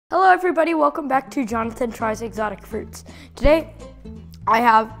Hello everybody, welcome back to Jonathan Tries Exotic Fruits. Today I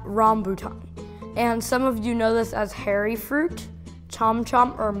have Rambutan, and some of you know this as hairy fruit, chom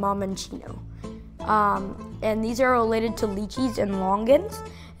chom, or mamancino. And these are related to lychees and longans,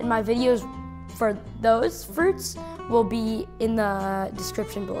 and my videos for those fruits will be in the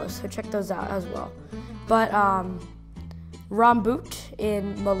description below, so check those out as well. But rambut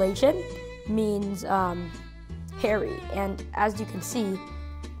in Malaysian means hairy, and as you can see,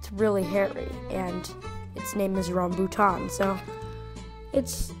 it's really hairy, and its name is Rambutan, so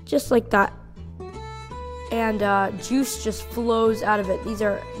it's just like that. And juice just flows out of it. These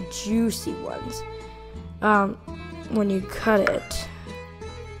are juicy ones when you cut it.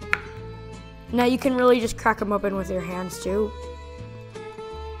 Now you can really just crack them open with your hands too,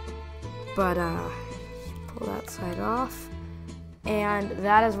 but pull that side off, and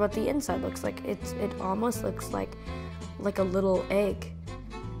that is what the inside looks like. It almost looks like a little egg.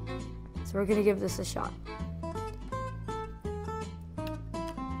 So we're gonna give this a shot.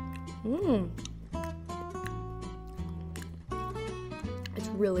 It's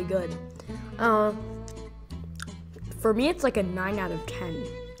really good. For me, it's like a 9 out of 10.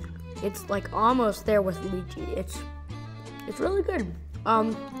 It's like almost there with lychee. It's really good.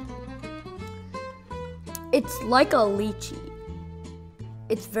 It's like a lychee.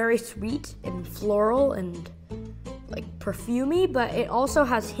 It's very sweet and floral and like perfumey, but it also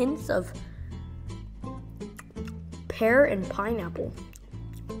has hints of pear and pineapple.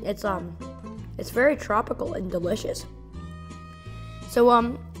 It's very tropical and delicious.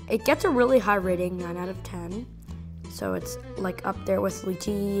 So it gets a really high rating, 9 out of 10. So it's like up there with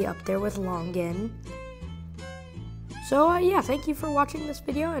lychee, up there with longan. So yeah, thank you for watching this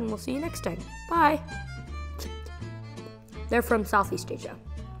video, and we'll see you next time. Bye. They're from Southeast Asia.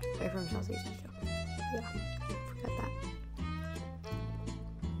 They're from Southeast Asia. Yeah.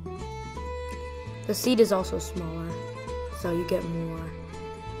 The seed is also smaller, so you get more,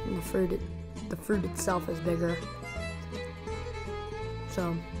 and the fruit itself is bigger.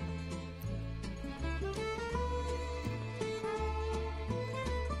 So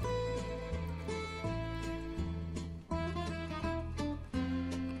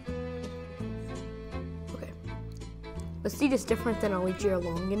okay, the seed is different than a lychee or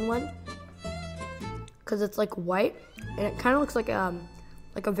longan one, because it's like white, and it kind of looks like a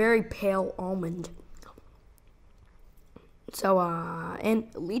very pale almond. So,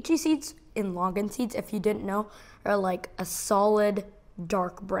 and lychee seeds and longan seeds, if you didn't know, are like a solid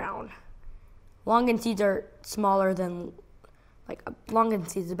dark brown. Longan seeds are smaller than, like, longan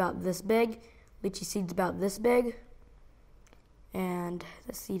seeds about this big, lychee seeds about this big, and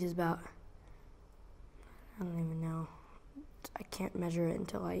the seed is about, I don't even know. I can't measure it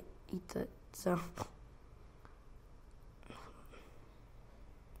until I eat it, so.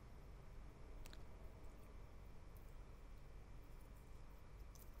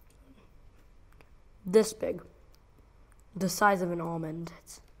 This big, the size of an almond.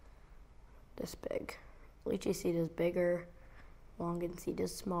 It's this big. Lychee seed is bigger, longan seed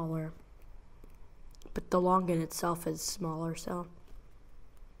is smaller, but the longan itself is smaller, so